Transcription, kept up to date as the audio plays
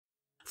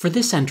For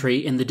this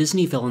entry in the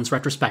Disney Villains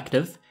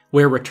Retrospective,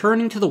 we're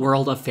returning to the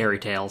world of fairy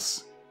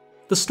tales.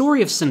 The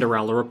story of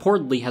Cinderella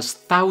reportedly has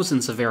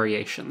thousands of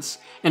variations,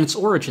 and its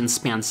origins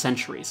span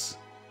centuries.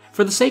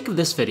 For the sake of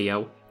this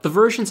video, the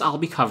versions I'll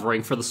be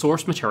covering for the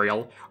source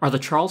material are the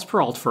Charles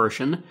Perrault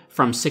version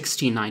from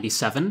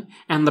 1697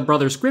 and the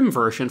Brothers Grimm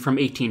version from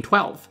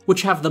 1812,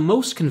 which have the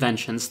most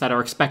conventions that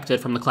are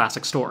expected from the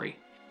classic story.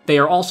 They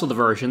are also the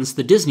versions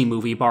the Disney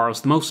movie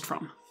borrows the most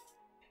from.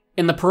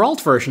 In the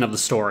Perrault version of the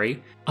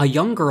story, a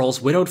young girl's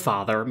widowed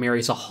father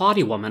marries a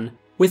haughty woman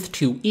with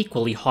two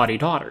equally haughty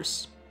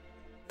daughters.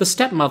 The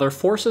stepmother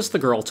forces the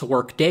girl to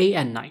work day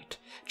and night,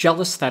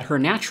 jealous that her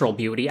natural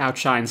beauty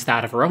outshines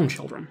that of her own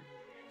children.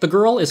 The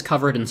girl is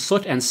covered in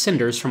soot and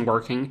cinders from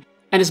working,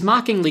 and is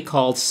mockingly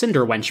called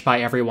Cinderwench by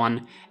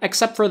everyone,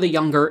 except for the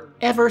younger,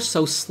 ever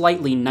so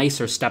slightly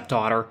nicer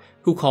stepdaughter,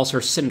 who calls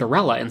her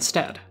Cinderella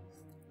instead.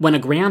 When a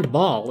grand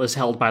ball is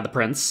held by the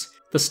prince,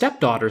 the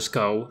stepdaughters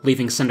go,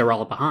 leaving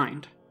Cinderella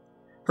behind.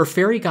 Her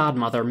fairy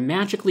godmother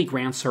magically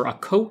grants her a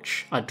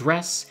coach, a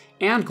dress,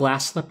 and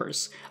glass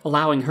slippers,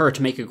 allowing her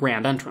to make a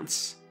grand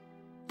entrance.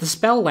 The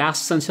spell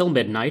lasts until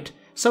midnight,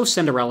 so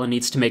Cinderella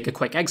needs to make a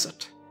quick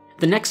exit.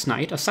 The next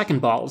night, a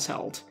second ball is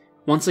held.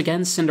 Once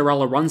again,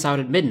 Cinderella runs out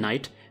at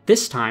midnight,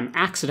 this time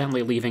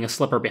accidentally leaving a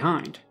slipper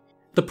behind.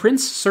 The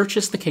prince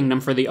searches the kingdom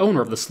for the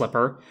owner of the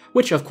slipper,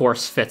 which of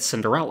course fits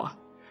Cinderella.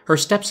 Her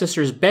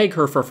stepsisters beg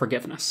her for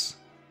forgiveness.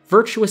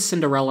 Virtuous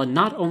Cinderella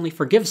not only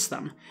forgives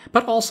them,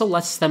 but also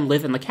lets them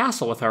live in the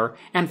castle with her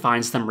and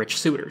finds them rich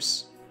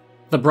suitors.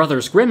 The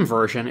Brothers Grimm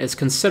version is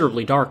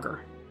considerably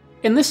darker.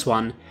 In this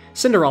one,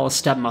 Cinderella's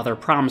stepmother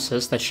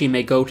promises that she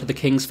may go to the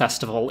king's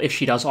festival if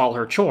she does all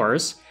her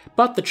chores,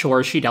 but the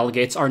chores she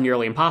delegates are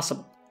nearly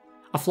impossible.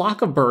 A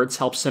flock of birds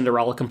helps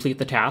Cinderella complete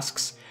the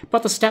tasks,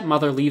 but the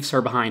stepmother leaves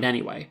her behind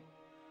anyway.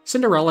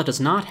 Cinderella does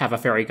not have a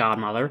fairy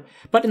godmother,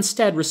 but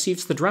instead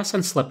receives the dress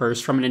and slippers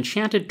from an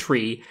enchanted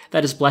tree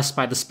that is blessed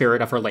by the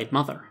spirit of her late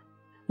mother.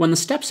 When the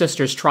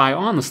stepsisters try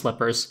on the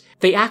slippers,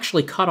 they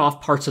actually cut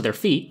off parts of their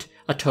feet,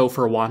 a toe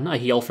for one, a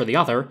heel for the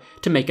other,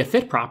 to make it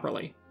fit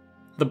properly.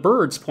 The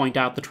birds point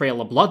out the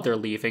trail of blood they're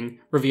leaving,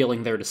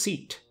 revealing their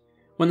deceit.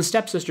 When the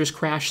stepsisters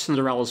crash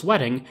Cinderella's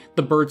wedding,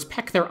 the birds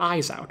peck their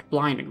eyes out,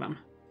 blinding them.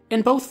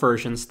 In both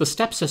versions, the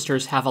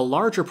stepsisters have a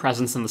larger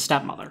presence than the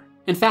stepmother.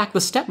 In fact,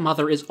 the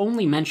stepmother is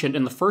only mentioned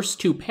in the first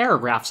two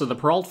paragraphs of the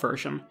Perrault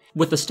version,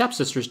 with the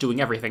stepsisters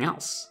doing everything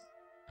else.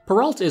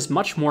 Perrault is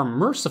much more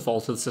merciful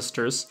to the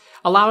sisters,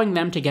 allowing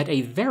them to get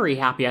a very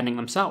happy ending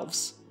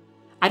themselves.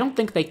 I don't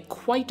think they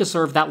quite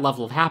deserve that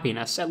level of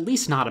happiness, at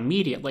least not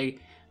immediately,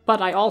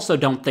 but I also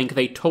don't think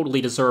they totally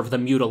deserve the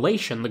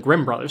mutilation the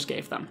Grimm brothers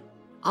gave them.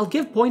 I'll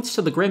give points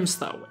to the Grimms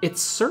though,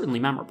 it's certainly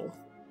memorable.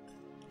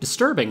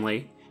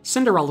 Disturbingly,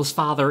 Cinderella's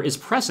father is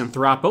present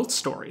throughout both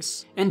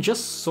stories, and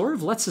just sort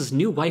of lets his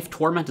new wife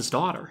torment his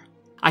daughter.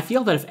 I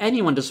feel that if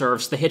anyone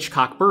deserves the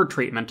Hitchcock bird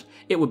treatment,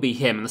 it would be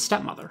him and the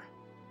stepmother.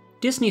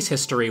 Disney's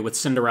history with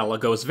Cinderella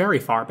goes very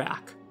far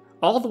back,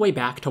 all the way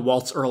back to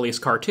Walt's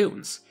earliest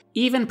cartoons,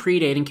 even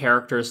predating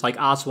characters like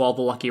Oswald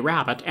the Lucky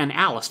Rabbit and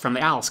Alice from the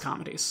Alice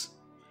comedies.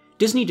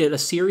 Disney did a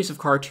series of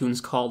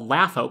cartoons called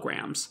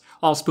Laugh-O-Grams,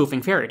 all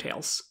spoofing fairy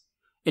tales.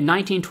 In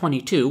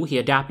 1922, he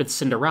adapted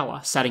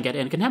Cinderella, setting it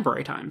in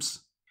contemporary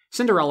times.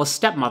 Cinderella's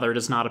stepmother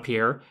does not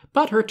appear,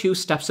 but her two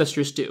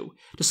stepsisters do,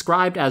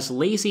 described as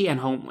lazy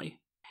and homely.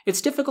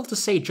 It's difficult to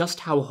say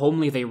just how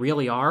homely they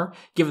really are,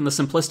 given the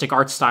simplistic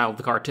art style of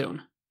the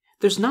cartoon.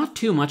 There's not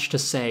too much to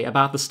say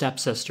about the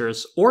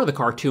stepsisters, or the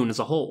cartoon as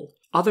a whole,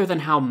 other than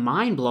how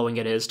mind-blowing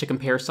it is to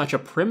compare such a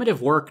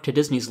primitive work to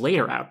Disney's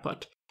later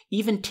output,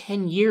 even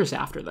 10 years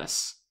after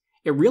this.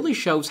 It really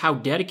shows how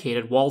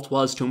dedicated Walt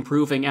was to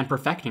improving and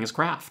perfecting his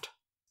craft.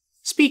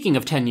 Speaking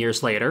of 10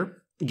 years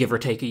later, give or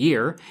take a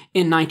year,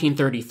 in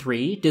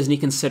 1933, Disney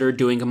considered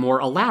doing a more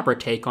elaborate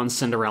take on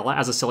Cinderella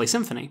as a silly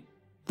symphony.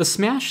 The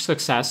smash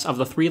success of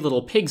The Three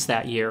Little Pigs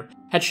that year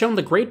had shown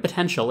the great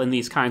potential in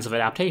these kinds of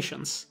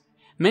adaptations.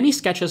 Many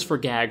sketches for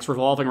gags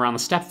revolving around the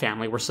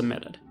stepfamily were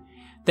submitted.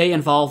 They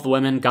involved the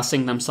women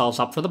gussing themselves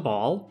up for the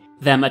ball,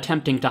 them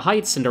attempting to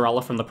hide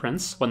Cinderella from the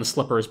prince when the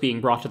slipper is being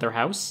brought to their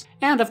house,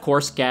 and of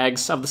course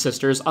gags of the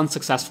sisters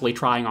unsuccessfully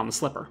trying on the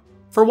slipper.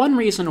 For one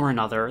reason or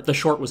another, the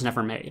short was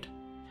never made.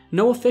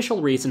 No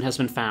official reason has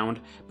been found,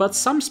 but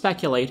some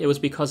speculate it was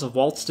because of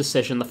Walt's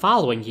decision the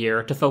following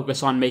year to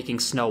focus on making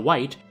Snow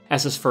White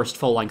as his first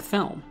full-length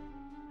film.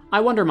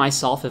 I wonder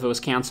myself if it was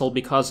cancelled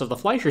because of the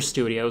Fleischer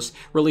Studios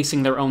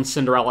releasing their own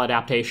Cinderella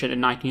adaptation in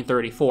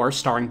 1934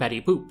 starring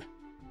Betty Boop.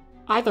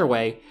 Either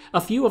way,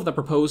 a few of the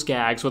proposed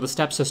gags with the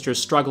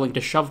stepsisters struggling to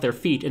shove their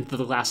feet into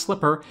the glass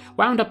slipper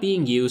wound up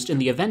being used in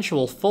the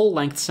eventual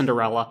full-length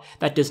Cinderella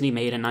that Disney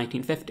made in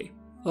 1950.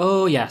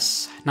 Oh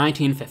yes,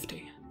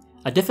 1950.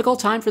 A difficult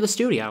time for the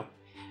studio.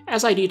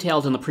 As I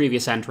detailed in the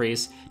previous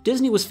entries,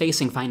 Disney was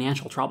facing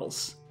financial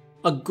troubles.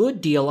 A good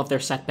deal of their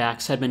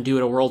setbacks had been due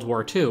to World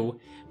War II,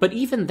 but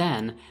even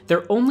then,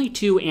 their only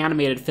two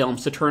animated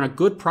films to turn a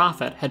good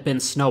profit had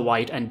been Snow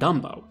White and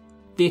Dumbo.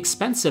 The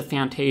expensive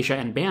Fantasia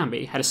and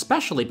Bambi had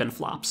especially been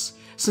flops,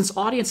 since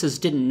audiences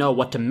didn't know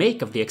what to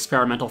make of the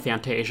experimental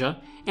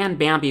Fantasia, and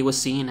Bambi was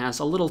seen as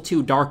a little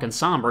too dark and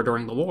somber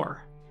during the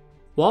war.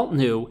 Walt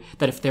knew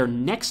that if their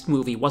next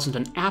movie wasn't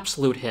an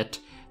absolute hit,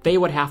 they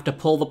would have to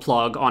pull the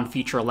plug on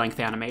feature-length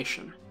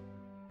animation.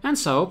 And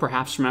so,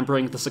 perhaps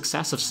remembering the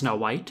success of Snow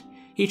White,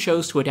 he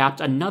chose to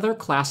adapt another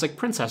classic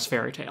princess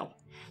fairy tale,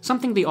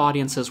 something the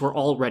audiences were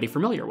already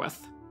familiar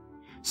with.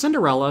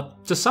 Cinderella,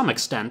 to some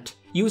extent,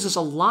 uses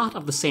a lot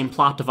of the same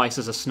plot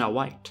devices as Snow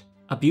White.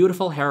 A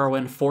beautiful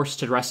heroine forced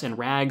to dress in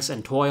rags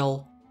and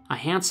toil, a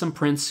handsome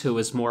prince who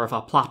is more of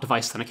a plot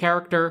device than a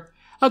character,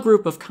 a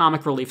group of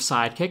comic relief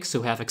sidekicks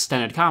who have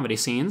extended comedy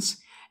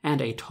scenes,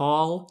 and a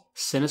tall,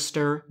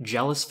 sinister,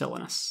 jealous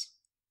villainess.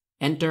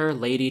 Enter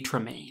Lady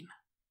Tremaine.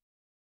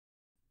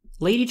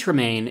 Lady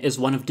Tremaine is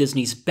one of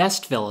Disney's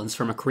best villains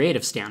from a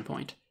creative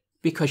standpoint,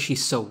 because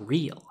she's so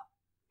real.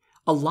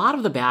 A lot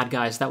of the bad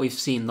guys that we've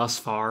seen thus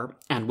far,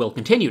 and will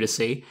continue to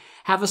see,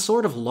 have a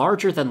sort of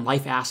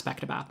larger-than-life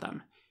aspect about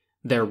them.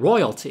 They're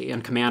royalty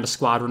and command a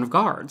squadron of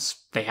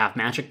guards. They have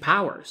magic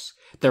powers.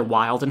 They're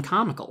wild and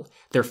comical.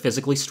 They're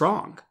physically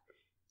strong.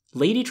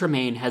 Lady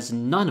Tremaine has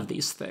none of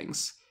these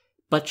things,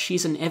 but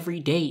she's an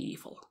everyday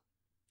evil.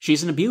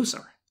 She's an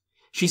abuser.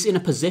 She's in a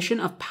position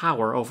of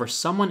power over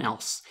someone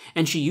else,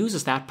 and she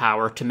uses that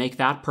power to make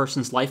that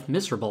person's life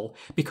miserable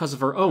because of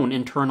her own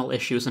internal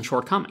issues and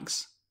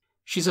shortcomings.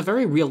 She's a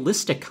very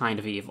realistic kind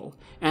of evil,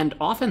 and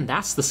often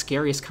that's the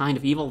scariest kind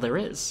of evil there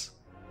is.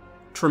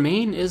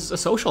 Tremaine is a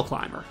social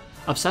climber,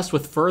 obsessed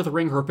with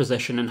furthering her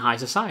position in high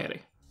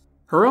society.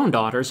 Her own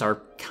daughters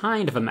are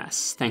kind of a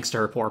mess, thanks to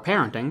her poor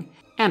parenting,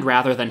 and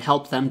rather than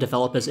help them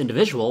develop as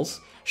individuals,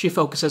 she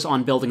focuses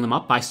on building them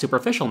up by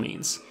superficial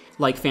means,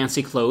 like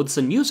fancy clothes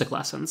and music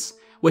lessons,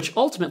 which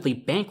ultimately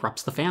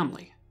bankrupts the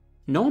family.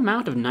 No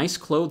amount of nice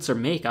clothes or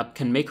makeup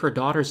can make her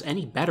daughters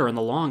any better in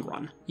the long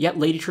run, yet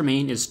Lady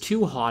Tremaine is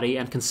too haughty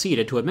and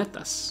conceited to admit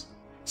this.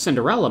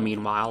 Cinderella,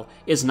 meanwhile,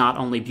 is not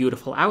only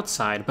beautiful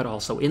outside, but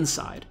also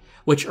inside,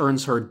 which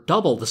earns her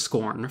double the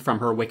scorn from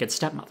her wicked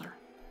stepmother.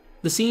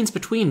 The scenes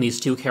between these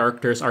two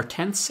characters are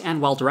tense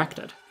and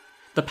well-directed.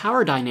 The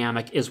power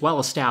dynamic is well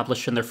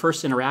established in their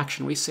first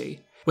interaction we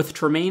see, with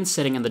Tremaine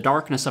sitting in the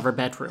darkness of her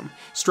bedroom,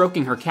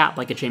 stroking her cat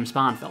like a James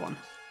Bond villain.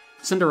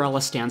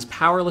 Cinderella stands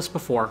powerless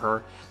before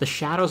her, the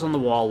shadows on the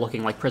wall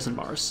looking like prison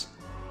bars.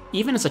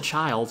 Even as a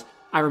child,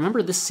 I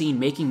remember this scene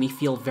making me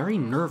feel very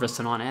nervous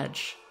and on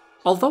edge.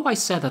 Although I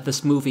said that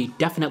this movie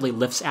definitely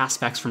lifts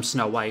aspects from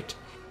Snow White,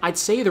 I'd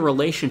say the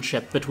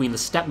relationship between the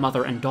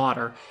stepmother and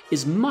daughter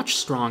is much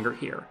stronger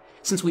here,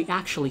 since we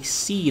actually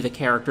see the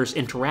characters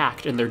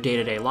interact in their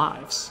day-to-day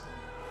lives.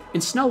 In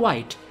Snow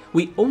White,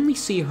 we only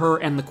see her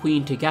and the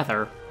Queen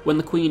together when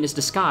the Queen is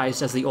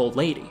disguised as the old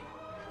lady.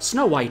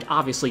 Snow White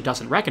obviously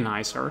doesn't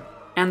recognize her,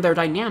 and their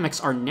dynamics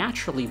are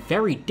naturally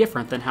very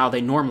different than how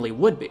they normally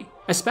would be,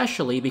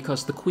 especially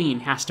because the Queen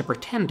has to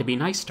pretend to be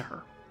nice to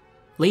her.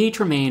 Lady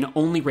Tremaine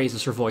only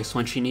raises her voice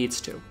when she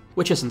needs to,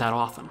 which isn't that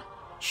often.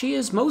 She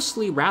is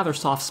mostly rather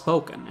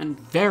soft-spoken and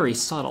very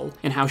subtle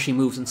in how she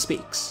moves and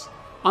speaks.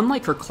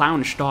 Unlike her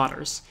clownish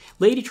daughters,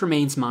 Lady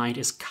Tremaine's mind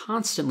is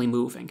constantly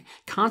moving,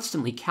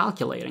 constantly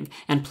calculating,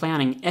 and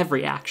planning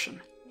every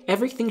action.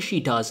 Everything she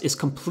does is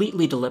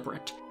completely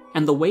deliberate,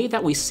 and the way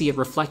that we see it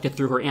reflected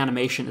through her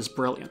animation is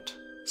brilliant.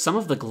 Some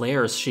of the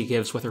glares she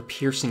gives with her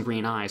piercing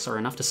green eyes are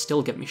enough to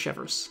still give me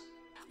shivers.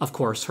 Of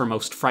course, her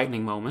most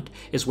frightening moment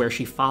is where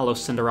she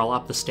follows Cinderella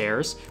up the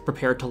stairs,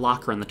 prepared to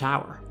lock her in the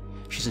tower.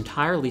 She's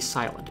entirely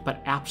silent,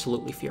 but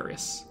absolutely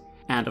furious.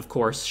 And of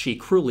course, she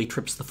cruelly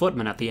trips the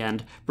footman at the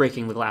end,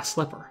 breaking the glass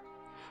slipper.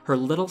 Her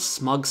little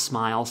smug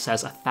smile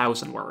says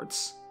 1,000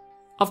 words.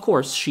 Of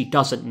course, she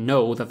doesn't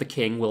know that the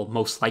king will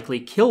most likely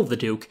kill the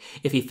Duke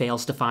if he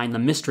fails to find the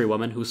mystery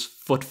woman whose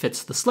foot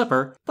fits the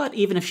slipper, but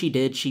even if she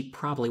did, she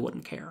probably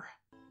wouldn't care.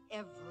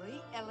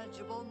 Every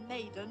eligible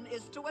maiden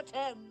is to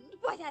attend.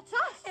 Why, that's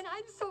us, and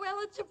I'm so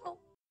eligible.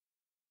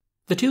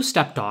 The two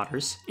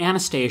stepdaughters,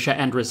 Anastasia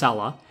and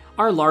Drizella,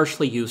 are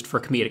largely used for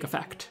comedic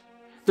effect.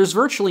 There's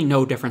virtually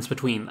no difference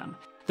between them.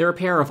 They're a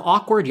pair of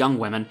awkward young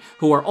women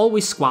who are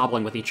always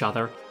squabbling with each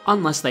other,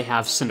 unless they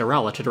have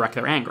Cinderella to direct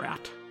their anger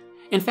at.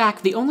 In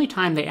fact, the only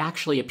time they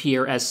actually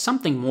appear as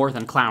something more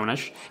than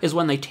clownish is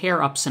when they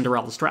tear up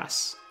Cinderella's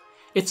dress.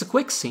 It's a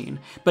quick scene,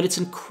 but it's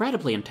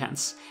incredibly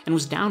intense, and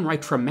was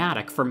downright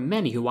traumatic for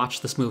many who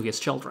watched this movie as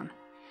children.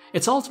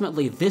 It's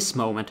ultimately this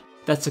moment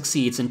that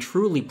succeeds in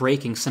truly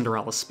breaking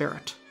Cinderella's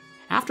spirit.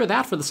 After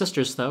that for the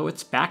sisters, though,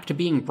 it's back to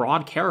being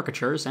broad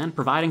caricatures and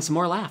providing some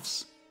more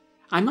laughs.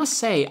 I must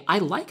say, I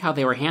like how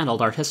they were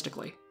handled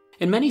artistically.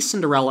 In many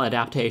Cinderella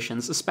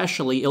adaptations,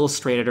 especially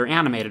illustrated or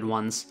animated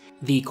ones,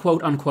 the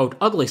quote-unquote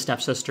ugly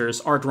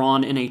stepsisters are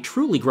drawn in a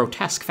truly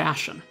grotesque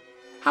fashion.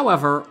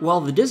 However,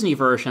 while the Disney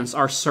versions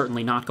are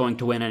certainly not going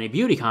to win any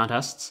beauty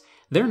contests,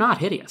 they're not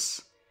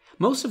hideous.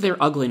 Most of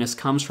their ugliness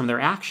comes from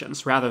their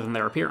actions rather than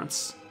their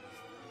appearance.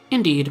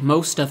 Indeed,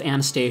 most of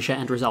Anastasia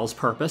and Drizella's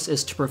purpose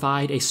is to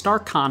provide a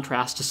stark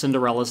contrast to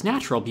Cinderella's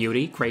natural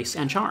beauty, grace,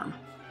 and charm.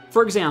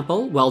 For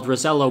example, while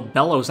Drizella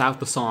bellows out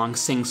the song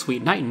Sing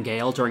Sweet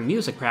Nightingale during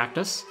music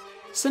practice,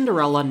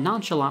 Cinderella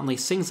nonchalantly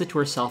sings it to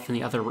herself in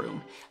the other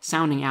room,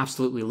 sounding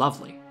absolutely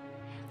lovely.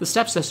 The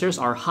stepsisters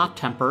are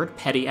hot-tempered,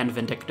 petty, and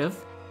vindictive,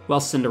 while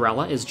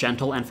Cinderella is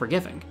gentle and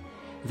forgiving.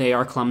 They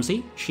are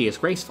clumsy, she is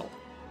graceful.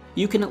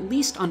 You can at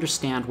least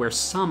understand where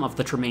some of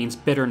the Tremaines'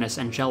 bitterness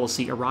and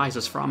jealousy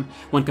arises from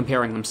when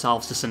comparing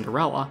themselves to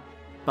Cinderella,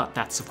 but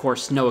that's of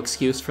course no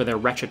excuse for their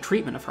wretched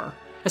treatment of her,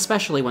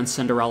 especially when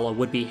Cinderella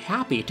would be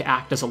happy to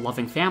act as a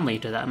loving family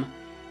to them,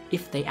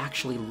 if they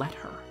actually let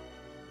her.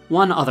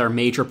 One other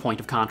major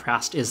point of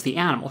contrast is the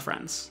animal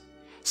friends.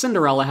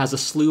 Cinderella has a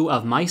slew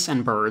of mice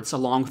and birds,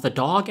 along with a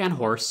dog and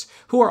horse,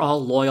 who are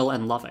all loyal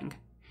and loving.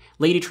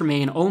 Lady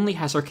Tremaine only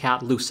has her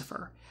cat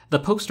Lucifer, the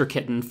poster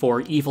kitten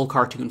for evil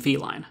cartoon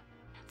feline.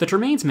 The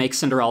Tremaines make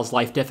Cinderella's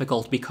life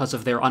difficult because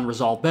of their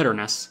unresolved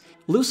bitterness.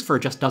 Lucifer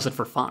just does it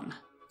for fun.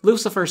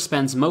 Lucifer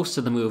spends most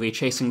of the movie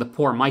chasing the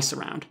poor mice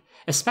around,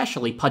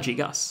 especially Pudgy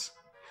Gus.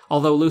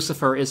 Although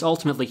Lucifer is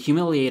ultimately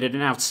humiliated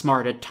and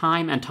outsmarted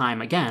time and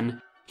time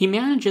again, he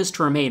manages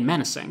to remain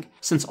menacing,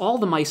 since all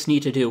the mice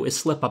need to do is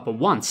slip up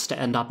once to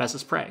end up as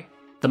his prey.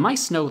 The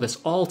mice know this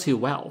all too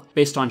well,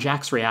 based on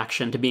Jack's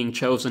reaction to being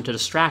chosen to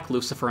distract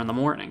Lucifer in the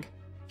morning.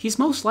 He's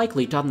most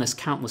likely done this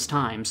countless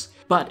times,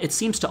 but it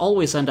seems to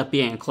always end up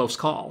being a close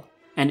call,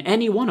 and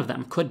any one of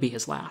them could be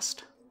his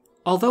last.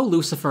 Although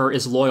Lucifer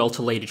is loyal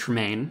to Lady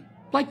Tremaine,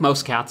 like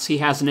most cats, he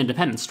has an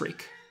independent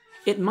streak.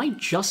 It might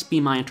just be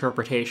my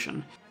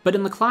interpretation, but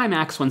in the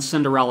climax when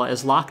Cinderella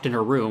is locked in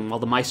her room while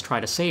the mice try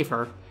to save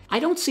her, I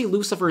don't see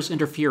Lucifer's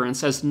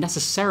interference as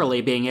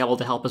necessarily being able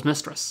to help his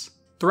mistress.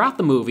 Throughout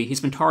the movie,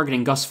 he's been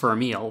targeting Gus for a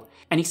meal,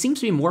 and he seems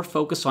to be more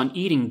focused on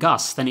eating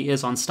Gus than he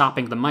is on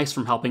stopping the mice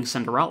from helping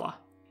Cinderella.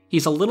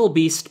 He's a little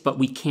beast, but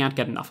we can't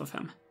get enough of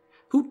him.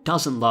 Who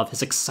doesn't love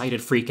his excited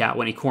freakout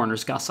when he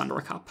corners Gus under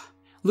a cup?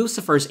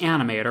 Lucifer's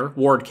animator,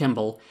 Ward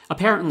Kimball,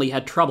 apparently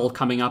had trouble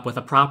coming up with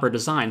a proper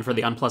design for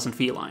the unpleasant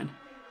feline.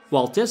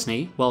 Walt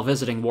Disney, while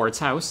visiting Ward's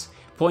house,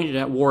 pointed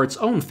at Ward's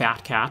own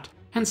fat cat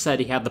and said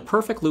he had the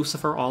perfect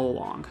Lucifer all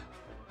along.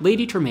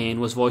 Lady Tremaine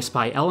was voiced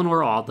by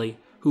Eleanor Audley,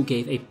 who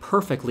gave a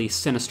perfectly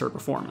sinister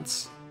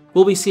performance.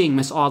 We'll be seeing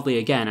Miss Audley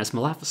again as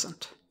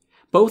Maleficent.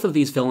 Both of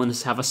these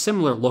villains have a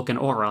similar look and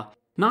aura,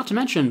 not to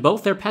mention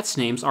both their pets'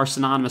 names are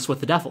synonymous with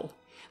the devil.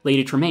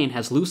 Lady Tremaine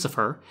has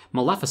Lucifer,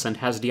 Maleficent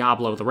has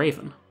Diablo the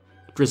Raven.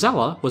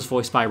 Drizella was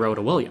voiced by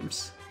Rhoda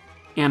Williams.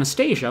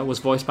 Anastasia was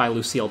voiced by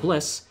Lucille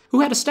Bliss,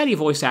 who had a steady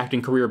voice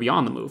acting career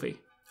beyond the movie.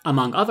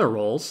 Among other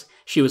roles,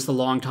 she was the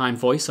longtime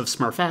voice of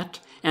Smurfette,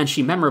 and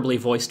she memorably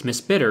voiced Miss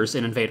Bitters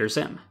in Invader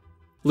Zim.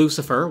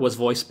 Lucifer was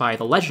voiced by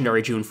the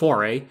legendary June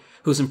Foray,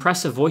 whose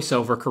impressive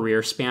voiceover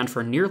career spanned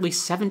for nearly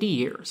 70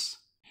 years.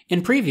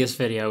 In previous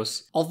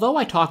videos, although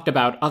I talked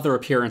about other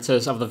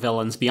appearances of the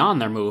villains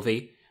beyond their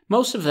movie,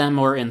 most of them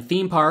were in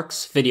theme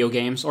parks, video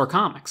games, or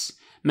comics,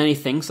 many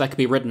things that could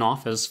be written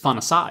off as fun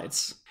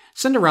asides.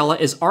 Cinderella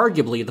is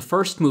arguably the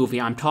first movie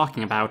I'm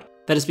talking about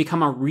that has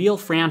become a real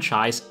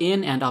franchise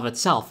in and of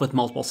itself with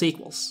multiple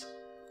sequels.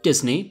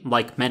 Disney,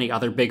 like many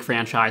other big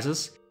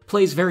franchises,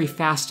 plays very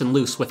fast and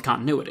loose with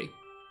continuity.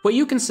 What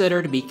you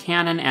consider to be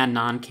canon and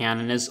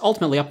non-canon is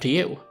ultimately up to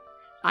you.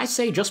 I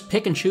say just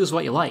pick and choose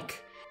what you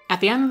like. At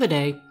the end of the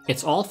day,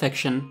 it's all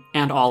fiction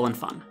and all in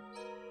fun.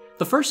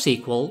 The first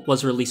sequel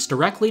was released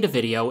directly to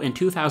video in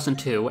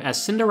 2002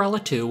 as Cinderella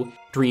 2: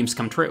 Dreams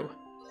Come True.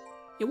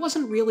 It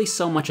wasn't really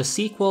so much a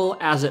sequel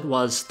as it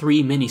was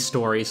 3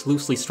 mini-stories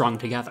loosely strung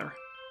together.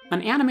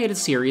 An animated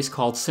series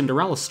called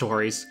Cinderella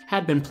Stories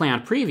had been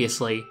planned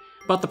previously,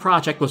 but the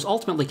project was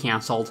ultimately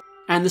cancelled,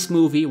 and this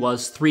movie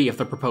was 3 of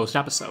the proposed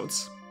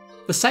episodes.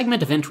 The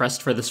segment of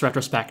interest for this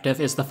retrospective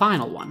is the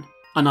final one,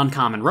 An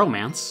Uncommon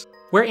Romance,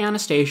 where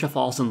Anastasia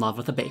falls in love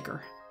with a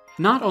baker.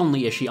 Not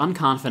only is she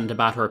unconfident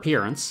about her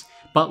appearance,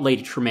 but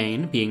Lady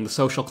Tremaine, being the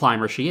social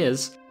climber she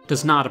is,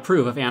 does not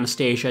approve of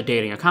Anastasia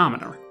dating a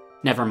commoner.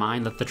 Never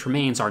mind that the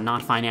Tremaines are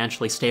not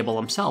financially stable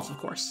themselves, of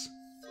course.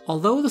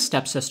 Although the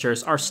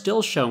stepsisters are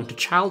still shown to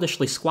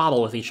childishly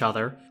squabble with each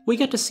other, we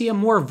get to see a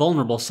more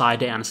vulnerable side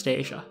to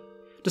Anastasia.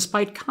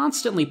 Despite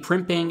constantly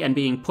primping and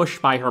being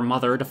pushed by her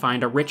mother to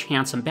find a rich,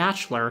 handsome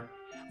bachelor,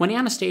 when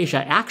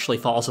Anastasia actually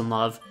falls in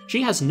love,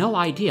 she has no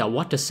idea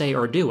what to say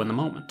or do in the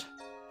moment.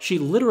 She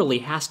literally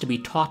has to be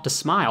taught to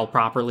smile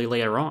properly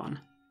later on.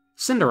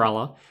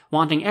 Cinderella,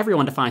 wanting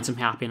everyone to find some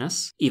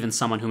happiness, even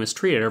someone who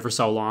mistreated her for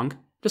so long,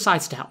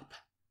 decides to help.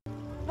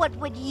 What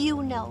would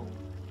you know?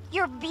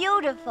 You're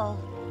beautiful.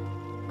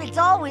 It's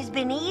always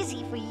been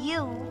easy for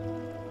you.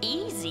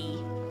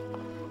 Easy?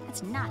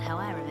 That's not how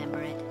I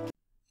remember it.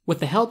 With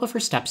the help of her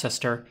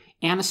stepsister,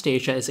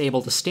 Anastasia is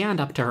able to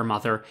stand up to her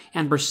mother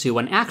and pursue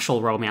an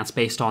actual romance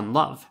based on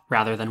love,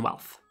 rather than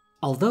wealth.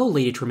 Although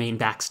Lady Tremaine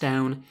backs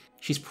down,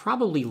 she's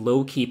probably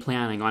low-key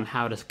planning on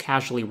how to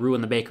casually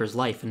ruin the baker's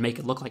life and make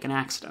it look like an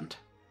accident.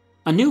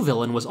 A new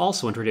villain was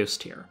also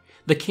introduced here,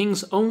 the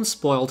king's own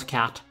spoiled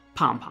cat,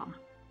 Pom-Pom.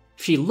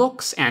 She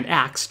looks and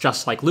acts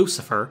just like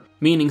Lucifer,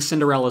 meaning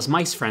Cinderella's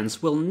mice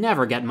friends will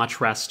never get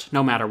much rest,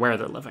 no matter where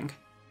they're living.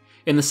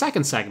 In the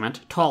second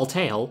segment, Tall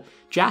Tale,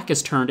 Jack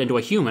is turned into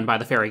a human by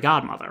the fairy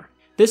godmother.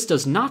 This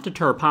does not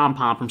deter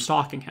Pom-Pom from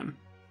stalking him.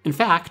 In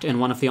fact, in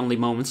one of the only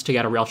moments to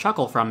get a real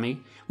chuckle from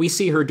me, we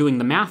see her doing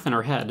the math in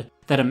her head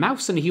that a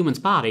mouse in a human's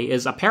body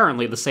is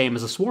apparently the same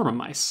as a swarm of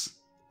mice.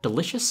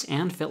 Delicious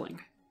and filling.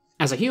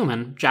 As a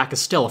human, Jack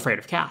is still afraid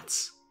of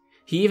cats.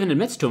 He even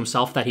admits to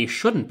himself that he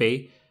shouldn't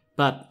be,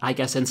 but I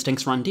guess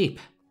instincts run deep.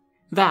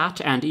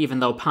 That, and even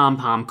though Pom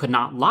Pom could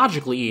not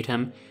logically eat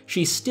him,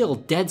 she's still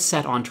dead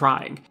set on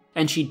trying,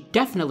 and she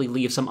definitely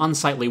leaves some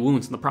unsightly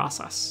wounds in the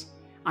process.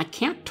 I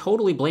can't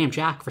totally blame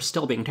Jack for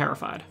still being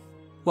terrified.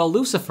 While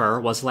Lucifer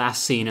was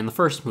last seen in the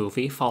first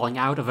movie falling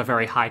out of a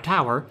very high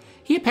tower,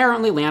 he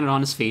apparently landed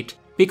on his feet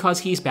because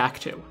he's back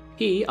too.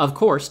 He, of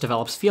course,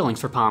 develops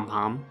feelings for Pom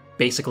Pom,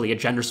 basically a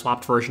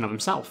gender-swapped version of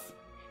himself.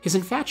 His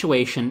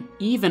infatuation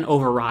even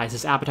overrides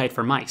his appetite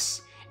for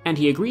mice, and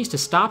he agrees to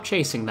stop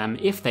chasing them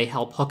if they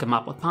help hook him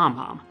up with Pom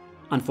Pom.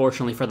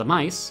 Unfortunately for the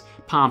mice,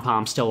 Pom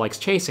Pom still likes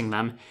chasing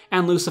them,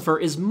 and Lucifer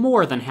is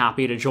more than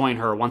happy to join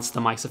her once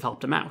the mice have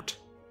helped him out.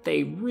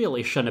 They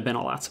really shouldn't have been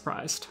all that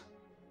surprised.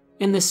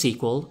 In this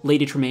sequel,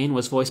 Lady Tremaine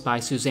was voiced by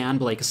Suzanne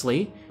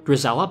Blakesley,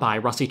 Drizella by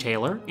Russi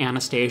Taylor,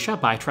 Anastasia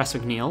by Tress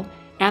MacNeille,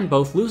 and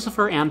both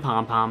Lucifer and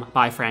Pom Pom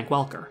by Frank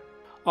Welker.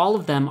 All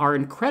of them are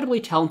incredibly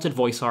talented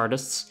voice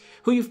artists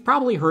who you've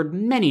probably heard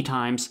many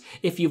times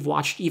if you've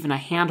watched even a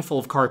handful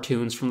of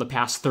cartoons from the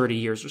past 30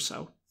 years or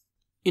so.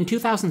 In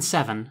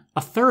 2007,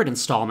 a third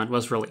installment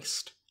was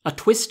released, A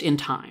Twist in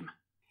Time.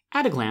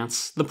 At a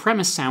glance, the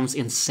premise sounds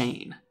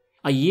insane.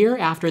 A year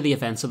after the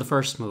events of the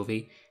first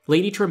movie,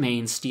 Lady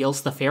Tremaine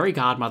steals the fairy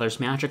godmother's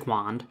magic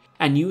wand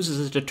and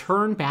uses it to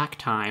turn back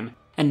time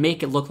and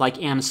make it look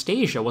like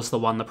Anastasia was the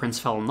one the prince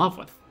fell in love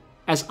with.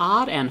 As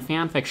odd and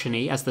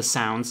fanfiction-y as this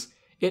sounds,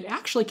 it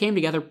actually came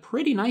together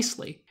pretty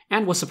nicely,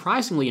 and was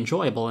surprisingly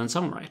enjoyable in its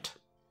own right.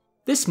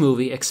 This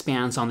movie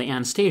expands on the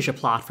Anastasia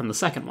plot from the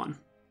second one.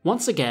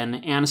 Once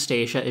again,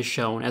 Anastasia is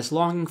shown as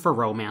longing for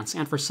romance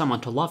and for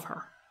someone to love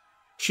her.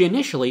 She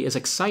initially is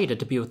excited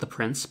to be with the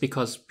prince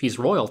because he's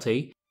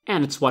royalty,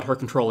 and it's what her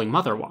controlling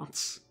mother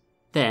wants.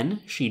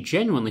 Then, she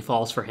genuinely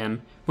falls for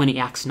him when he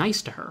acts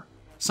nice to her,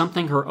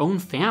 something her own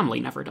family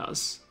never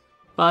does.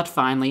 But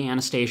finally,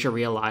 Anastasia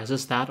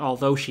realizes that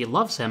although she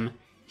loves him,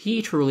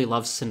 he truly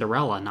loves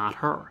Cinderella, not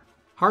her.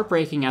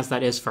 Heartbreaking as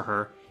that is for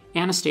her,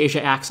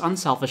 Anastasia acts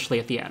unselfishly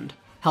at the end,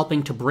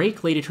 helping to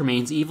break Lady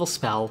Tremaine's evil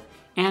spell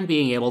and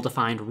being able to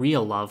find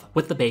real love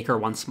with the baker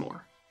once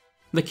more.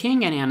 The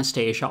king and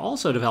Anastasia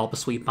also develop a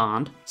sweet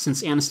bond,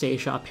 since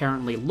Anastasia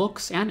apparently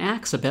looks and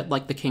acts a bit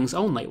like the king's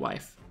own late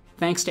wife.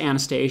 Thanks to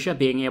Anastasia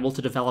being able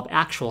to develop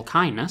actual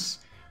kindness,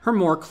 her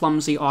more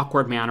clumsy,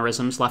 awkward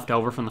mannerisms left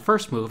over from the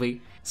first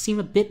movie seem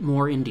a bit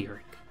more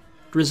endearing.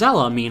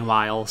 Drizella,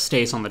 meanwhile,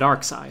 stays on the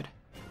dark side.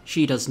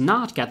 She does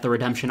not get the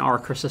redemption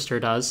arc her sister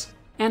does,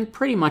 and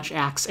pretty much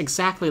acts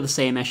exactly the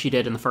same as she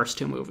did in the first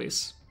two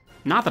movies.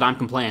 Not that I'm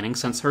complaining,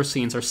 since her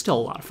scenes are still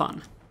a lot of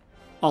fun.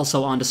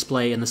 Also on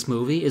display in this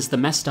movie is the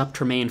messed up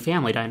Tremaine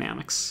family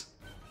dynamics.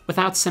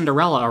 Without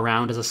Cinderella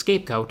around as a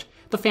scapegoat,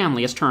 the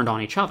family has turned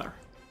on each other.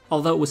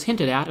 Although it was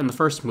hinted at in the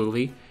first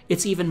movie,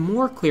 it's even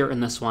more clear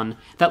in this one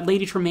that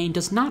Lady Tremaine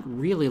does not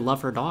really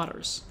love her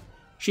daughters.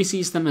 She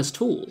sees them as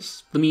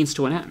tools, the means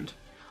to an end.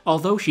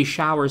 Although she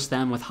showers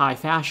them with high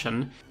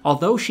fashion,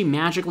 although she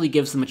magically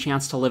gives them a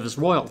chance to live as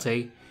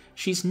royalty,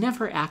 she's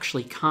never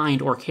actually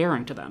kind or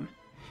caring to them.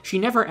 She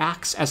never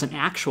acts as an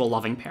actual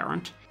loving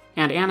parent,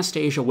 and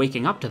Anastasia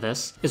waking up to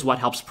this is what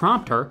helps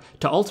prompt her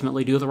to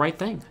ultimately do the right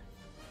thing.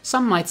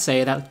 Some might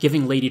say that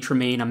giving Lady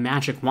Tremaine a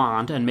magic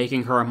wand and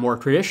making her a more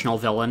traditional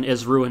villain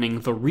is ruining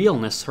the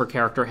realness her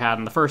character had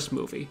in the first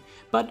movie,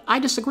 but I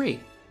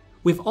disagree.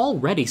 We've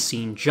already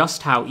seen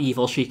just how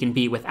evil she can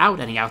be without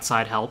any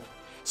outside help,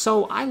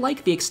 so I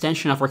like the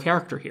extension of her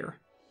character here.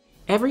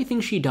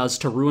 Everything she does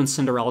to ruin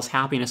Cinderella's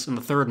happiness in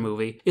the third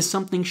movie is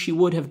something she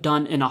would have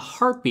done in a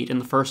heartbeat in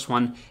the first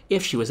one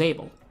if she was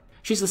able.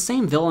 She's the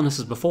same villainess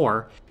as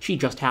before, she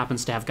just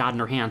happens to have gotten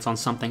her hands on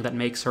something that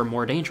makes her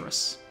more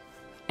dangerous.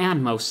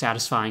 And most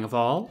satisfying of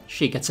all,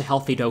 she gets a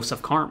healthy dose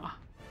of karma.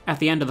 At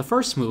the end of the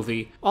first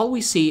movie, all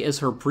we see is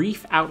her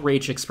brief,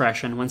 outraged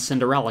expression when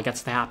Cinderella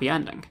gets the happy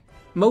ending.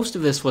 Most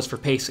of this was for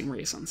pacing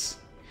reasons.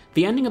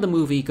 The ending of the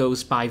movie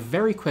goes by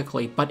very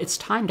quickly, but it's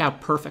timed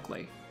out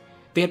perfectly.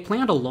 They had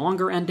planned a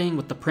longer ending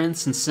with the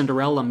prince and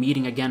Cinderella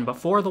meeting again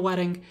before the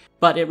wedding,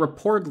 but it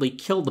reportedly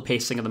killed the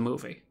pacing of the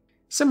movie.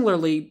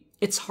 Similarly,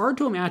 it's hard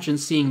to imagine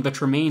seeing the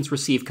Tremaines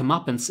receive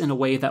comeuppance in a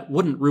way that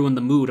wouldn't ruin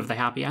the mood of the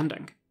happy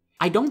ending.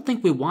 I don't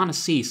think we want to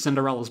see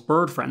Cinderella's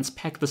bird friends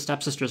peck the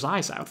stepsister's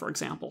eyes out, for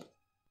example.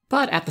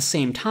 But at the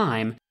same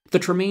time, the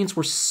Tremaines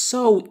were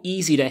so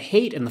easy to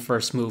hate in the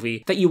first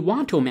movie that you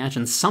want to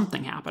imagine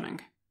something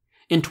happening.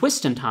 In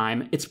Twist in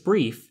Time, it's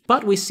brief,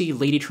 but we see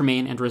Lady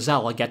Tremaine and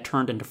Drizella get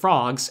turned into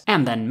frogs,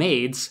 and then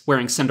maids,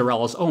 wearing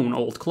Cinderella's own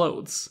old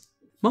clothes.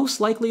 Most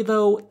likely,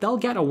 though, they'll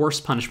get a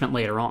worse punishment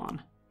later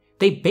on.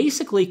 They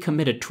basically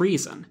committed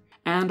treason,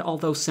 and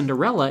although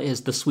Cinderella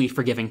is the sweet,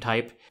 forgiving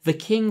type, the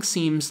king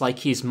seems like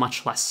he's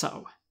much less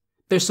so.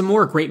 There's some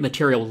more great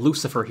material with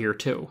Lucifer here,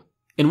 too.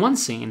 In one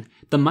scene,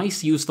 the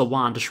mice use the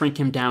wand to shrink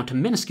him down to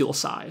minuscule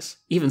size,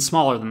 even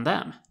smaller than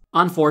them.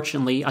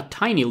 Unfortunately, a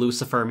tiny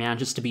Lucifer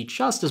manages to be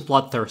just as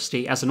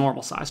bloodthirsty as a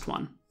normal-sized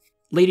one.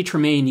 Lady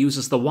Tremaine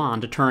uses the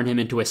wand to turn him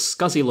into a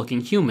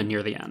scuzzy-looking human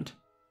near the end.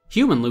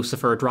 Human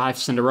Lucifer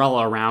drives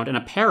Cinderella around in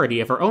a parody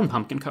of her own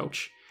pumpkin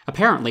coach,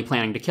 apparently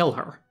planning to kill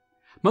her.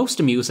 Most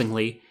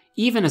amusingly,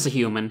 even as a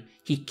human,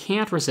 he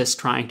can't resist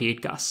trying to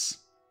eat Gus.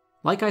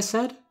 Like I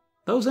said,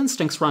 those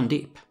instincts run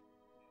deep.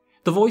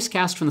 The voice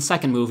cast from the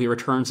second movie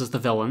returns as the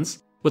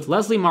villains, with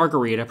Leslie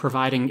Margarita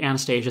providing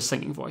Anastasia's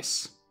singing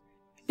voice.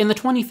 In the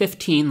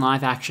 2015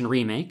 live-action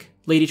remake,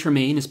 Lady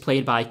Tremaine is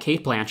played by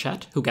Cate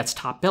Blanchett, who gets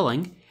top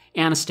billing,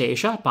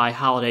 Anastasia by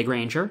Holliday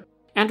Grainger,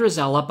 and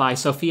Drizella by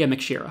Sophia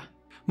McShera.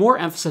 More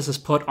emphasis is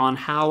put on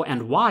how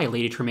and why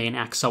Lady Tremaine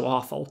acts so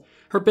awful,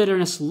 her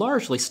bitterness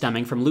largely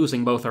stemming from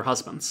losing both her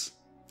husbands.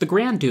 The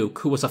Grand Duke,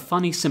 who was a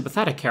funny,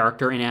 sympathetic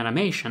character in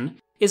animation,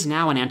 is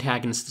now an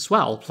antagonist as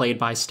well, played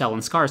by Stellan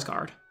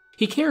Skarsgård.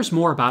 He cares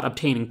more about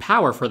obtaining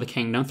power for the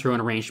kingdom through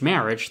an arranged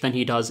marriage than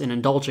he does in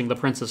indulging the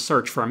prince's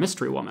search for a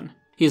mystery woman.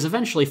 He is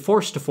eventually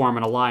forced to form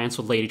an alliance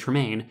with Lady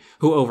Tremaine,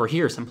 who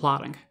overhears him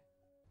plotting.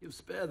 You've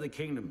spared the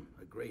kingdom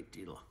a great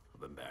deal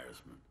of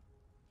embarrassment.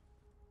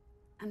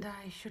 And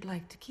I should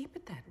like to keep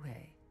it that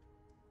way.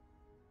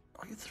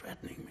 Are you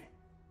threatening me?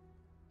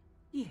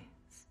 Yes.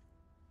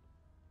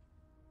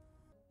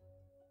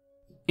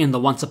 In the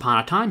Once Upon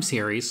a Time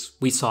series,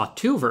 we saw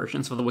two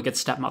versions of the Wicked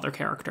Stepmother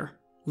character.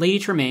 Lady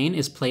Tremaine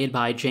is played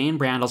by Jane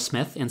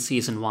Brandel-Smith in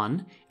Season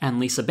 1, and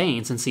Lisa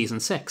Baines in Season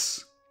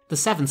 6. The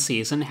 7th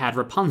season had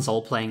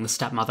Rapunzel playing the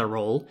stepmother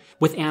role,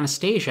 with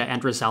Anastasia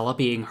and Drizella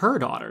being her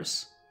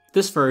daughters.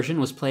 This version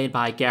was played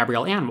by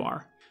Gabrielle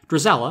Anwar.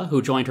 Drizella,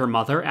 who joined her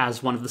mother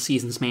as one of the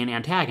season's main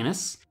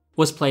antagonists,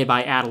 was played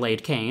by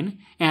Adelaide Kane,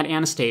 and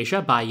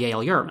Anastasia by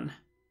Yael Yerman.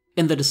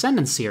 In the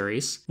Descendants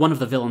series, one of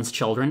the villain's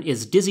children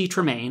is Dizzy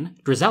Tremaine,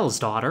 Drizella's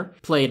daughter,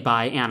 played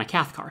by Anna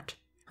Cathcart.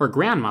 Her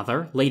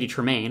grandmother, Lady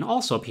Tremaine,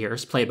 also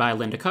appears, played by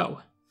Linda Coe.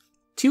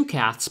 Two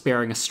cats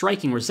bearing a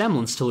striking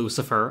resemblance to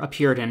Lucifer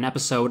appeared in an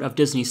episode of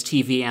Disney's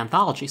TV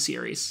anthology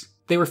series.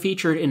 They were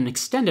featured in an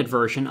extended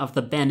version of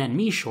the Ben and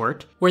Me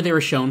short, where they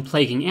were shown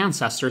plaguing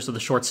ancestors of the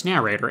short's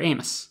narrator,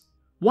 Amos.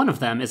 One of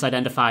them is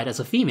identified as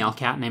a female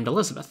cat named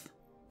Elizabeth.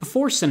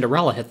 Before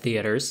Cinderella hit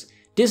theaters,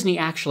 Disney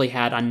actually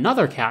had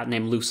another cat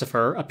named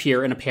Lucifer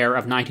appear in a pair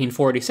of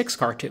 1946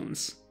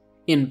 cartoons.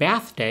 In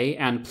Bath Day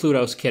and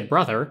Pluto's Kid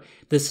Brother,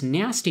 this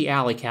nasty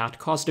alley cat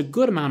caused a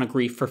good amount of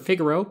grief for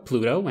Figaro,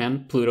 Pluto,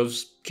 and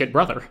Pluto's kid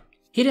brother.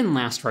 He didn't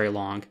last very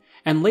long,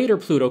 and later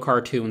Pluto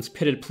cartoons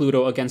pitted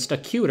Pluto against a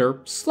cuter,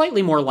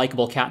 slightly more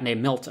likable cat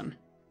named Milton.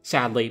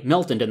 Sadly,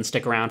 Milton didn't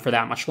stick around for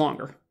that much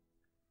longer.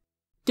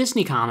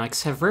 Disney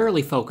comics have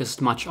rarely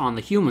focused much on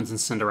the humans in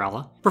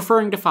Cinderella,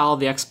 preferring to follow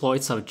the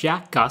exploits of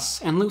Jack,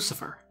 Gus, and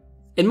Lucifer.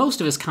 In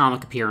most of his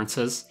comic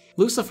appearances,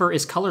 Lucifer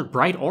is colored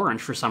bright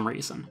orange for some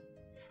reason.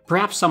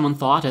 Perhaps someone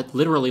thought it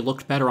literally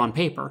looked better on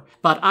paper,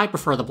 but I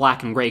prefer the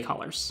black and gray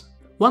colors.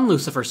 One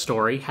Lucifer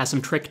story has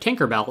him trick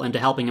Tinkerbell into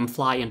helping him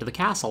fly into the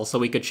castle so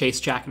he could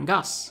chase Jack and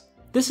Gus.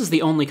 This is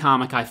the only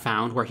comic I've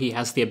found where he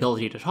has the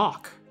ability to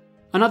talk.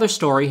 Another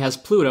story has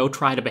Pluto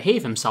try to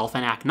behave himself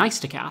and act nice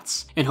to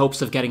cats, in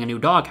hopes of getting a new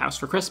doghouse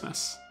for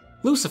Christmas.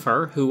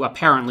 Lucifer, who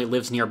apparently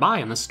lives nearby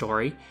in this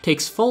story,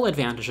 takes full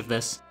advantage of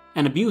this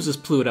and abuses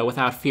Pluto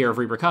without fear of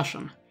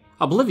repercussion.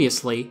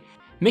 Obliviously,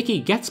 Mickey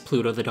gets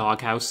Pluto the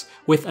doghouse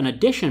with an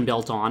addition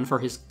built on for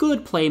his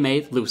good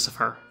playmate,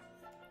 Lucifer.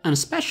 An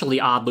especially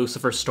odd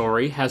Lucifer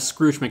story has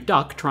Scrooge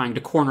McDuck trying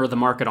to corner the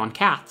market on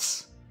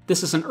cats.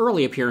 This is an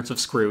early appearance of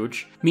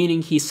Scrooge,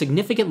 meaning he's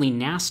significantly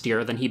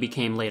nastier than he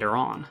became later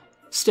on.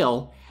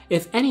 Still,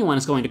 if anyone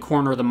is going to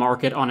corner the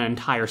market on an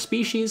entire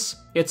species,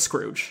 it's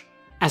Scrooge.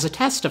 As a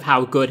test of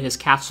how good his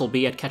cats will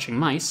be at catching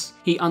mice,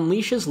 he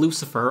unleashes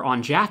Lucifer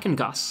on Jack and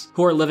Gus,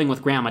 who are living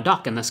with Grandma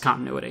Duck in this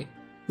continuity.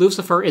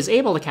 Lucifer is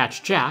able to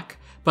catch Jack,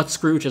 but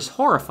Scrooge is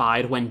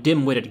horrified when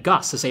dim-witted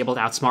Gus is able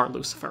to outsmart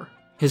Lucifer.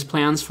 His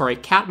plans for a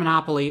cat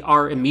monopoly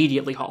are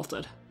immediately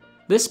halted.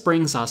 This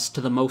brings us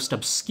to the most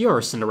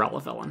obscure Cinderella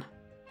villain.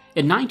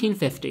 In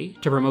 1950,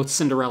 to promote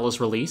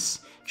Cinderella's release,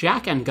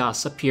 Jack and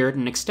Gus appeared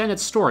in an extended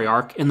story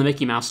arc in the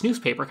Mickey Mouse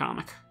newspaper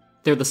comic.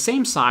 They're the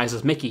same size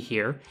as Mickey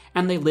here,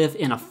 and they live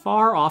in a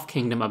far-off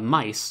kingdom of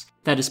mice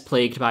that is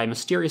plagued by a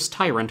mysterious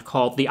tyrant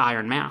called the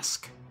Iron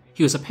Mask.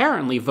 He was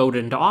apparently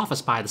voted into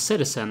office by the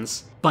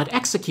citizens, but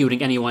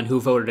executing anyone who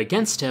voted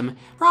against him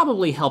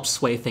probably helped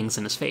sway things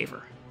in his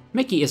favor.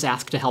 Mickey is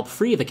asked to help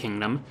free the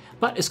kingdom,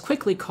 but is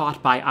quickly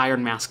caught by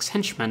Iron Mask's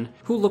henchmen,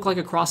 who look like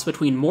a cross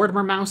between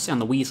Mortimer Mouse and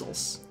the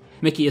Weasels.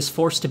 Mickey is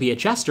forced to be a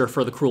jester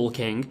for the cruel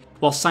king,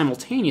 while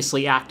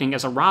simultaneously acting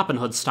as a Robin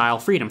Hood-style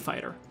freedom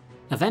fighter.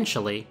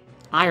 Eventually,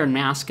 Iron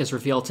Mask is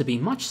revealed to be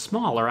much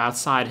smaller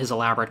outside his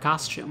elaborate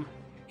costume.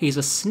 He's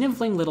a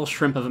sniveling little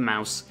shrimp of a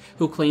mouse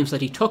who claims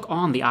that he took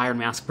on the Iron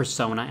Mask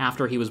persona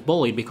after he was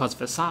bullied because of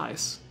his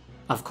size.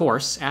 Of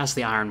course, as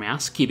the Iron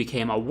Mask, he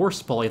became a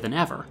worse bully than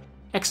ever,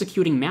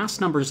 executing mass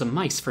numbers of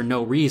mice for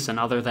no reason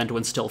other than to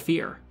instill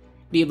fear.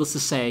 Needless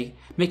to say,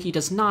 Mickey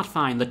does not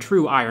find the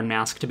true Iron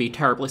Mask to be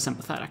terribly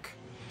sympathetic.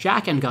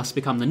 Jack and Gus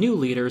become the new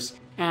leaders,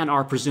 and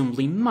are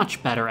presumably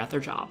much better at their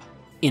job.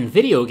 In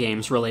video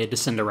games related to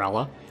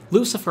Cinderella,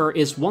 Lucifer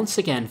is once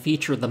again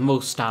featured the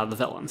most out of the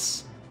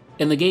villains.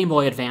 In the Game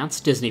Boy Advance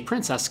Disney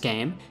Princess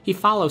game, he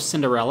follows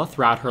Cinderella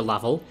throughout her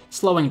level,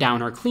 slowing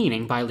down her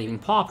cleaning by leaving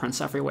paw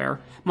prints everywhere,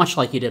 much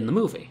like he did in the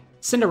movie.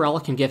 Cinderella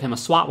can give him a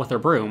swat with her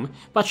broom,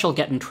 but she'll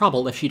get in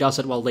trouble if she does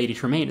it while Lady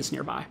Tremaine is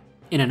nearby.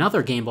 In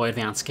another Game Boy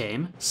Advance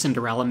game,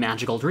 Cinderella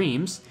Magical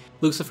Dreams,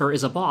 Lucifer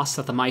is a boss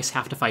that the mice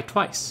have to fight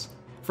twice.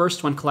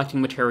 First when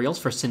collecting materials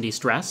for Cindy's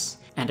dress,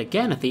 and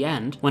again at the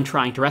end when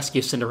trying to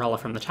rescue Cinderella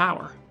from the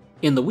tower.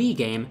 In the Wii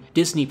game,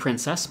 Disney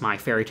Princess My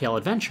Fairytale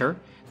Adventure,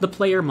 the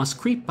player must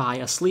creep by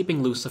a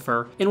sleeping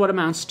Lucifer in what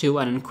amounts to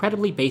an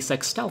incredibly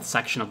basic stealth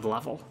section of the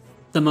level.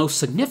 The most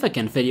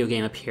significant video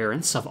game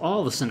appearance of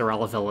all the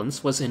Cinderella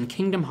villains was in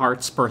Kingdom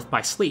Hearts Birth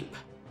by Sleep.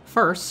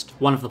 First,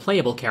 one of the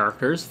playable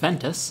characters,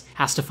 Ventus,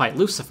 has to fight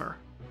Lucifer.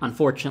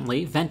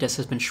 Unfortunately, Ventus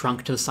has been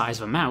shrunk to the size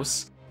of a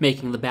mouse,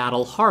 making the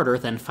battle harder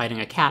than fighting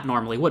a cat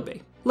normally would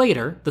be.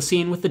 Later, the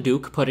scene with the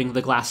Duke putting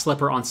the glass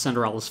slipper on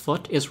Cinderella's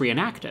foot is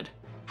reenacted.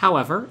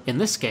 However, in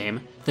this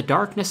game, the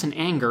darkness and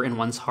anger in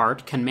one's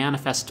heart can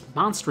manifest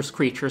monstrous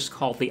creatures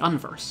called the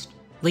Unversed.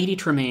 Lady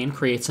Tremaine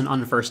creates an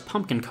unversed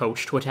pumpkin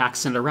coach to attack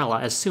Cinderella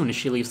as soon as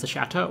she leaves the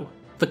chateau.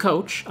 The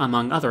coach,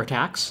 among other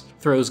attacks,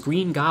 throws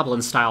Green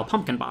Goblin-style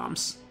pumpkin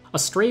bombs. A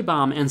stray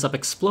bomb ends up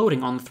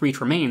exploding on the three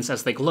Tremaines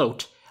as they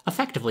gloat,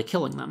 effectively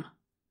killing them.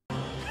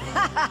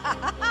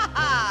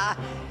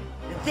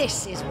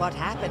 This is what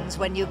happens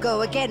when you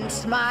go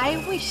against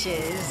my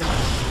wishes.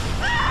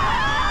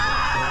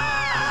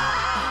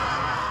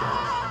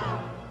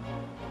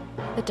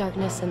 The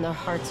darkness in their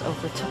hearts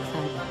overtook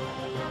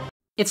them.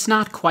 It's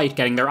not quite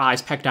getting their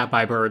eyes pecked out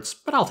by birds,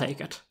 but I'll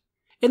take it.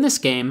 In this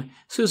game,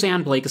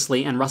 Suzanne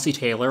Blakesley and Russie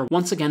Taylor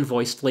once again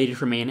voiced Lady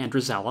Tremaine and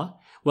Drizella,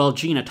 while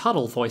Gina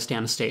Tuttle voiced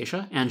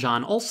Anastasia and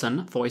John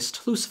Olsen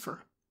voiced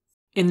Lucifer.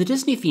 In the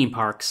Disney theme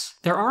parks,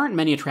 there aren't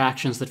many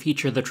attractions that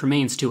feature the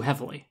Tremaines too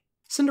heavily.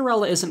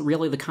 Cinderella isn't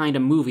really the kind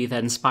of movie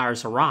that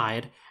inspires a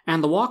ride,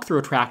 and the walkthrough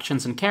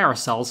attractions and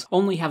carousels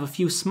only have a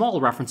few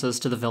small references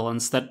to the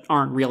villains that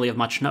aren't really of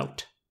much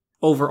note.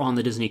 Over on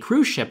the Disney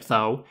cruise ship,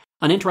 though,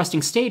 an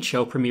interesting stage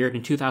show premiered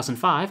in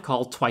 2005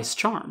 called Twice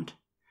Charmed.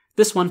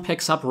 This one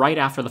picks up right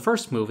after the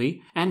first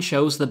movie, and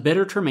shows the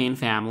bitter Tremaine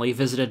family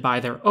visited by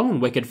their own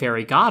wicked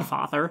fairy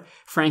godfather,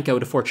 Franco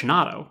de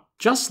Fortunato.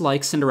 Just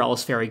like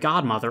Cinderella's fairy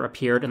godmother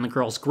appeared in the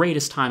girl's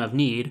greatest time of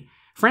need,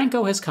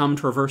 Franco has come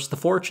to reverse the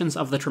fortunes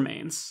of the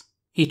Tremaines.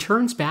 He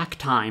turns back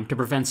time to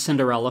prevent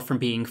Cinderella from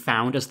being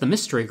found as the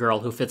mystery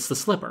girl who fits the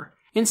slipper,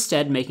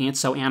 instead making it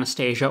so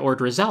Anastasia or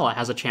Drizella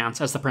has a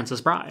chance as the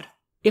prince's bride.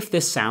 If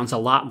this sounds a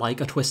lot like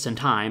A Twist in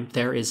Time,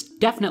 there is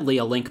definitely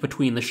a link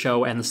between the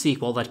show and the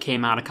sequel that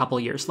came out a couple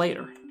years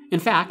later. In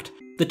fact,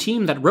 the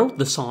team that wrote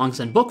the songs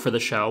and book for the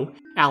show,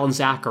 Alan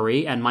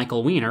Zachary and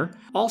Michael Weiner,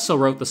 also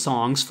wrote the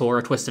songs for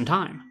A Twist in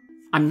Time.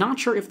 I'm not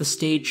sure if the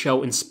stage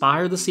show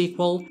inspired the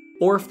sequel,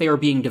 or if they were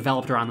being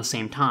developed around the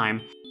same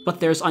time, but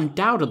there's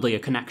undoubtedly a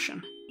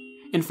connection.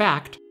 In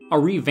fact, a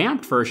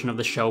revamped version of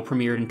the show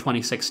premiered in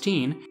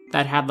 2016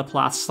 that had the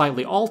plot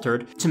slightly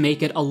altered to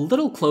make it a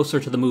little closer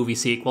to the movie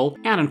sequel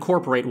and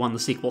incorporate one of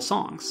the sequel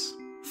songs.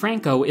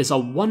 Franco is a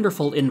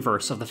wonderful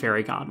inverse of the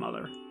fairy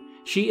godmother.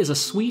 She is a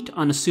sweet,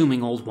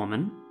 unassuming old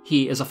woman.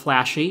 He is a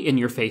flashy,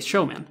 in-your-face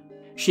showman.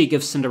 She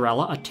gives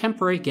Cinderella a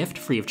temporary gift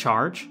free of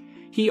charge.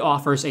 He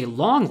offers a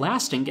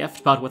long-lasting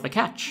gift, but with a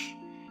catch.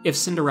 If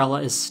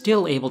Cinderella is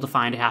still able to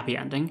find a happy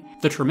ending,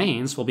 the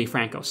Tremaines will be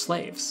Franco's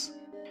slaves.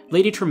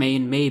 Lady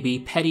Tremaine may be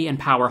petty and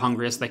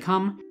power-hungry as they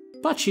come,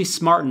 but she's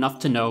smart enough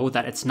to know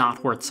that it's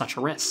not worth such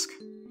a risk.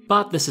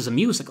 But this is a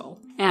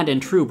musical, and in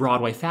true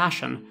Broadway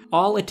fashion,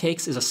 all it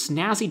takes is a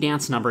snazzy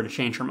dance number to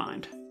change her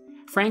mind.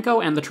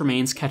 Franco and the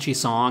Tremaines' catchy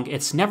song,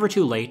 It's Never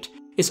Too Late,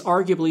 is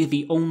arguably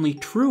the only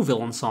true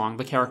villain song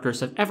the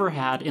characters have ever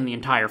had in the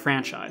entire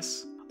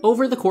franchise.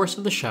 Over the course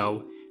of the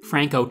show,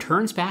 Franco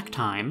turns back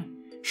time,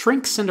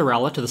 shrinks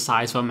Cinderella to the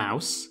size of a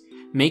mouse,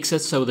 makes it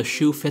so the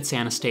shoe fits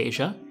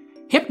Anastasia,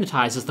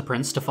 hypnotizes the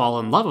prince to fall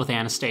in love with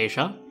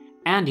Anastasia,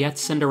 and yet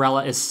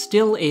Cinderella is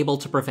still able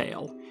to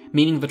prevail,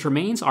 meaning the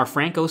Tremaines are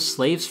Franco's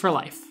slaves for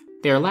life,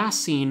 they are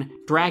last seen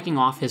dragging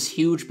off his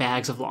huge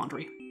bags of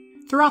laundry.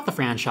 Throughout the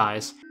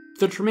franchise,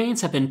 the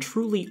Tremaines have been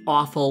truly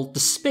awful,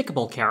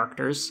 despicable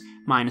characters,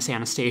 minus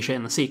Anastasia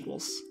in the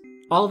sequels.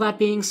 All that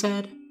being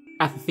said,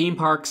 at the theme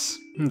parks,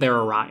 they're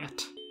a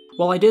riot.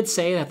 While I did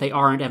say that they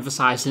aren't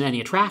emphasized in any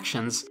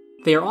attractions,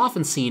 they are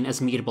often seen as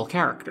meetable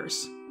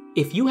characters.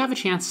 If you have a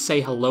chance to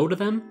say hello to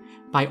them,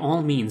 by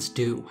all means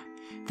do.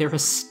 They're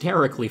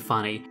hysterically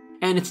funny,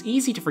 and it's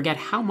easy to forget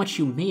how much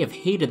you may have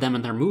hated them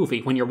in their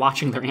movie when you're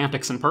watching their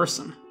antics in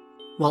person.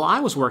 While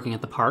I was working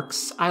at the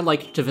parks, I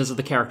liked to visit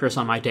the characters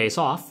on my days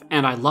off,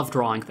 and I loved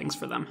drawing things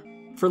for them.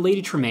 For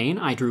Lady Tremaine,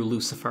 I drew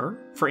Lucifer,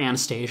 for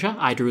Anastasia,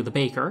 I drew the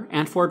baker,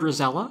 and for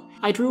Drizella,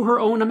 I drew her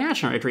own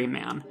imaginary dream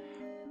man,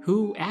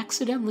 who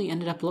accidentally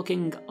ended up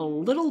looking a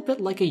little bit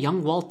like a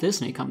young Walt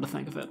Disney, come to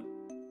think of it.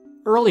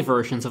 Early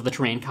versions of the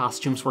Tremaine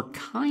costumes were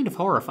kind of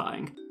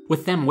horrifying,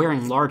 with them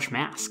wearing large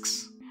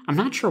masks. I'm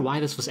not sure why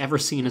this was ever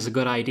seen as a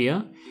good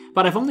idea,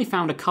 but I've only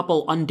found a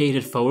couple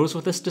undated photos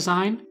with this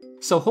design,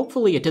 so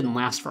hopefully it didn't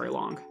last very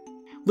long.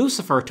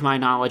 Lucifer, to my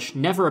knowledge,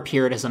 never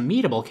appeared as a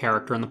meetable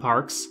character in the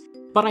parks,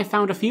 but I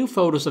found a few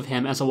photos of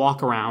him as a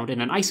walk-around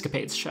in an Ice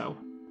Capades show.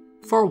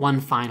 For one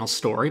final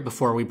story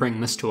before we bring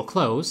this to a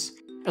close,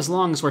 as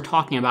long as we're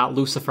talking about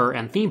Lucifer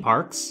and theme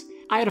parks,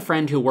 I had a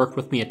friend who worked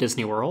with me at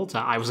Disney World.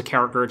 I was a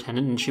character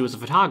attendant and she was a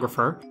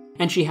photographer,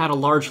 and she had a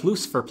large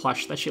Lucifer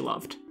plush that she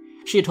loved.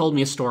 She had told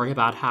me a story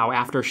about how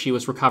after she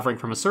was recovering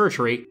from a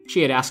surgery,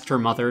 she had asked her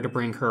mother to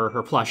bring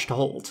her plush to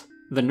hold.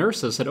 The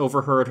nurses had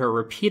overheard her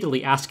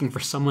repeatedly asking for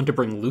someone to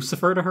bring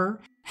Lucifer to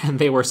her, and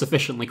they were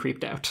sufficiently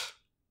creeped out.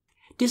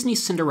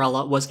 Disney's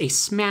Cinderella was a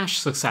smash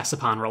success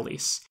upon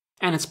release,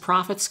 and its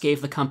profits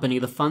gave the company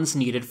the funds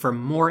needed for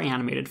more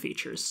animated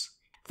features.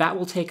 That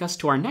will take us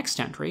to our next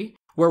entry,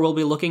 where we'll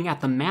be looking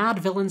at the mad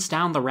villains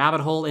down the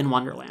rabbit hole in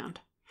Wonderland.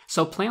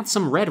 So plant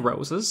some red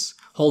roses,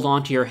 hold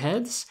on to your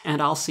heads,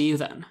 and I'll see you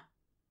then.